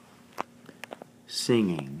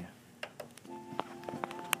Singing.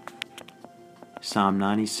 Psalm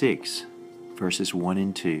 96, verses 1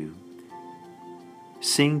 and 2.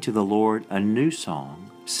 Sing to the Lord a new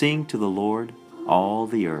song. Sing to the Lord, all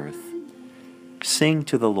the earth. Sing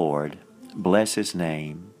to the Lord, bless His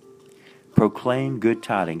name. Proclaim good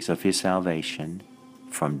tidings of His salvation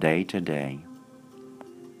from day to day.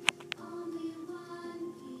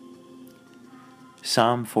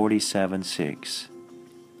 Psalm 47, 6.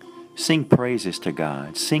 Sing praises to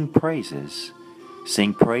God. Sing praises.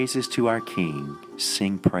 Sing praises to our King.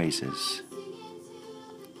 Sing praises.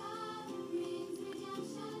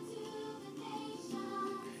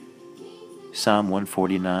 Psalm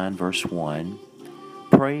 149, verse 1.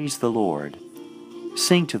 Praise the Lord.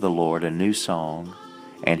 Sing to the Lord a new song,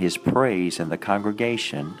 and His praise in the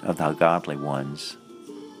congregation of the godly ones.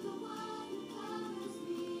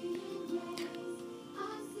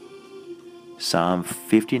 Psalm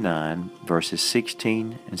 59, verses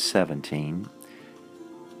 16 and 17.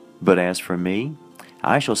 But as for me,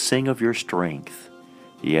 I shall sing of your strength.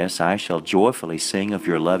 Yes, I shall joyfully sing of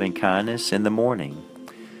your loving kindness in the morning.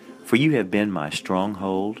 For you have been my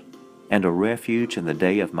stronghold and a refuge in the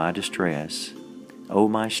day of my distress. O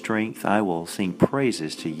my strength, I will sing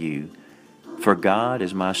praises to you. For God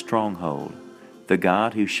is my stronghold, the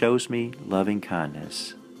God who shows me loving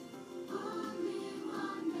kindness.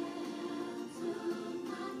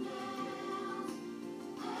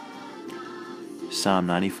 Psalm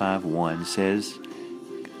 95, 1 says,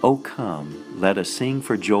 O come, let us sing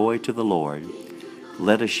for joy to the Lord.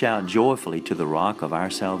 Let us shout joyfully to the rock of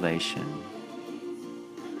our salvation.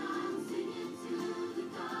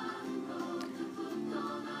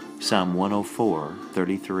 Psalm 104,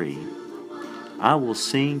 33. I will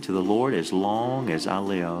sing to the Lord as long as I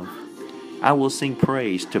live. I will sing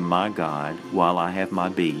praise to my God while I have my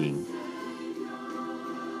being.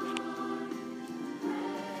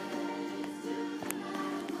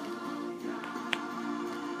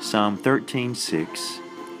 Psalm 13, 6.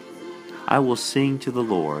 I will sing to the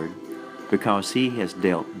Lord because He has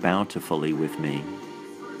dealt bountifully with me.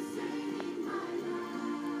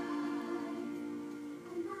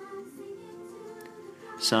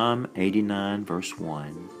 Psalm 89, verse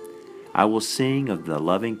 1. I will sing of the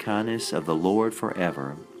loving kindness of the Lord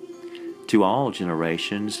forever. To all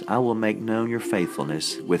generations I will make known your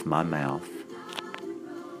faithfulness with my mouth.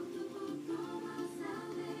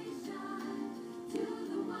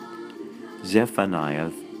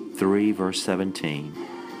 Zephaniah 3, verse 17.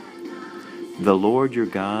 The Lord your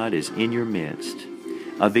God is in your midst,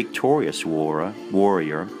 a victorious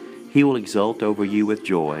warrior. He will exult over you with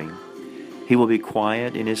joy. He will be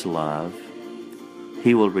quiet in His love.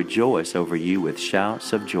 He will rejoice over you with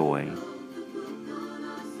shouts of joy.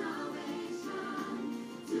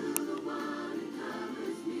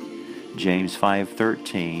 James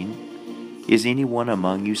 5:13. Is anyone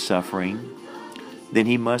among you suffering? Then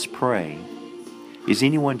he must pray. Is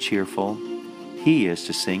anyone cheerful? He is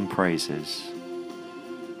to sing praises.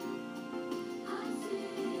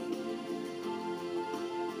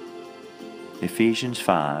 Ephesians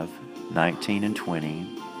 5, 19 and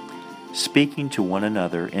 20. Speaking to one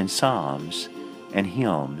another in psalms and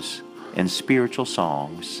hymns and spiritual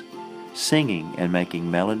songs, singing and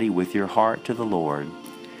making melody with your heart to the Lord,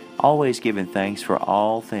 always giving thanks for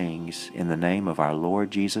all things in the name of our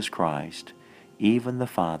Lord Jesus Christ, even the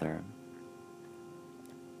Father.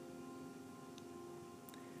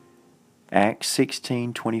 Acts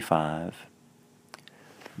 16:25.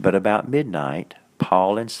 But about midnight,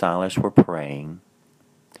 Paul and Silas were praying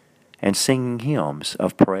and singing hymns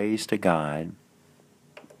of praise to God,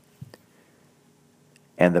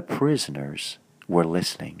 and the prisoners were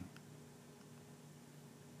listening.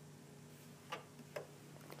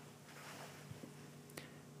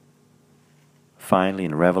 Finally,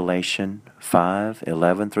 in Revelation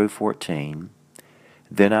 5:11 through 14,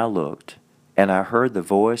 then I looked, and I heard the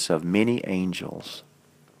voice of many angels.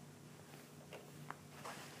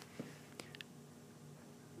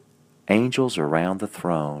 Angels around the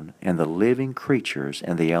throne, and the living creatures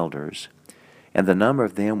and the elders, and the number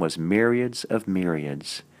of them was myriads of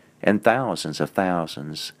myriads, and thousands of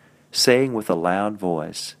thousands, saying with a loud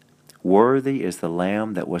voice, Worthy is the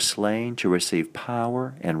Lamb that was slain to receive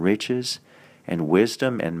power and riches, and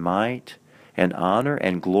wisdom and might, and honor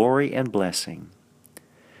and glory and blessing.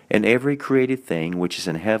 And every created thing which is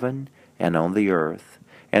in heaven, and on the earth,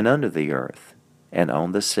 and under the earth, and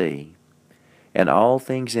on the sea, and all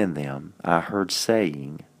things in them, I heard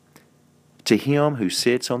saying, To Him who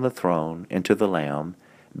sits on the throne and to the Lamb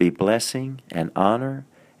be blessing and honor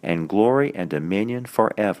and glory and dominion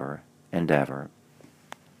forever and ever.